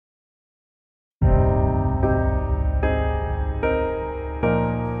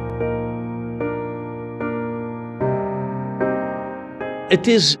It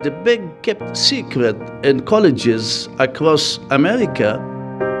is the big kept secret in colleges across America.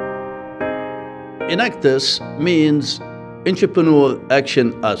 Enactus means Entrepreneur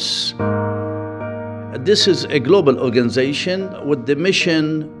Action Us. This is a global organization with the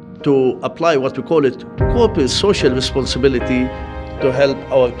mission to apply what we call it corporate social responsibility to help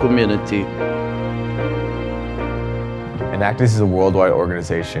our community. Enactus is a worldwide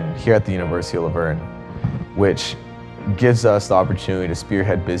organization here at the University of La Verne, which gives us the opportunity to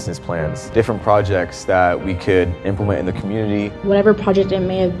spearhead business plans, different projects that we could implement in the community. Whatever project it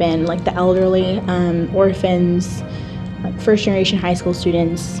may have been, like the elderly, orphans, first-generation high school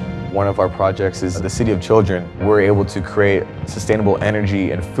students. One of our projects is the City of Children. We're able to create sustainable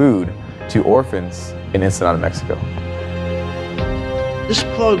energy and food to orphans in Ensenada, Mexico. This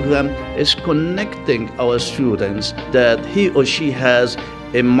program is connecting our students that he or she has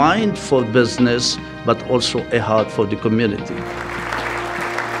a mind for business, but also a heart for the community.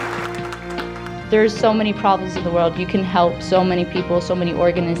 There's so many problems in the world. You can help so many people, so many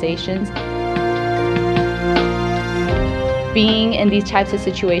organizations. Being in these types of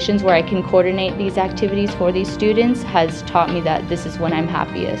situations where I can coordinate these activities for these students has taught me that this is when I'm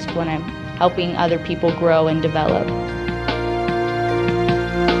happiest, when I'm helping other people grow and develop.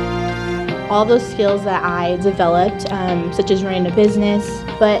 All those skills that I developed, such as running a business,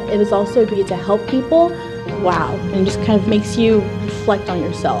 but it was also great to help people. Wow, and it just kind of makes you reflect on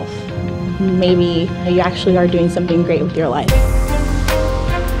yourself. Maybe you actually are doing something great with your life.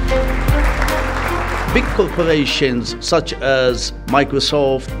 Big corporations such as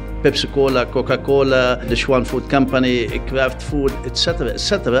Microsoft, Pepsi-Cola, Coca-Cola, the Schwan Food Company, Kraft Food, etc.,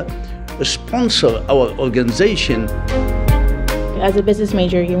 sponsor our organization. As a business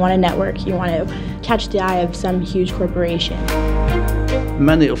major, you want to network, you want to catch the eye of some huge corporation.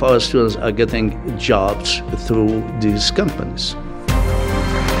 Many of our students are getting jobs through these companies.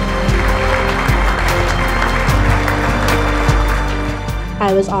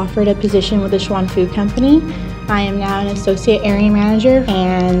 I was offered a position with the Schwan Food Company. I am now an associate area manager,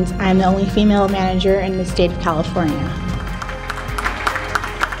 and I'm the only female manager in the state of California.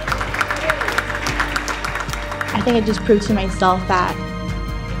 I think it just proved to myself that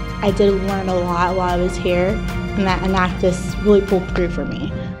I did learn a lot while I was here, and that Enactus really pulled through for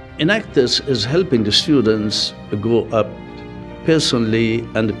me. Enactus is helping the students grow up personally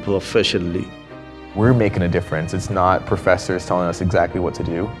and professionally. We're making a difference. It's not professors telling us exactly what to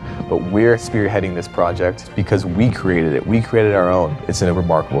do, but we're spearheading this project because we created it. We created our own. It's a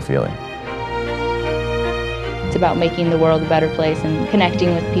remarkable feeling. It's about making the world a better place and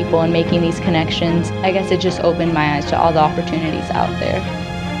connecting with people and making these connections. I guess it just opened my eyes to all the opportunities out there.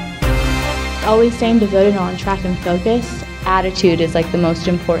 Always staying devoted on track and focus. Attitude is like the most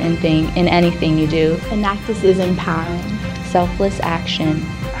important thing in anything you do. Enactus is empowering. Selfless action.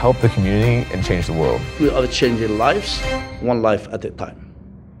 Help the community and change the world. We are changing lives, one life at a time.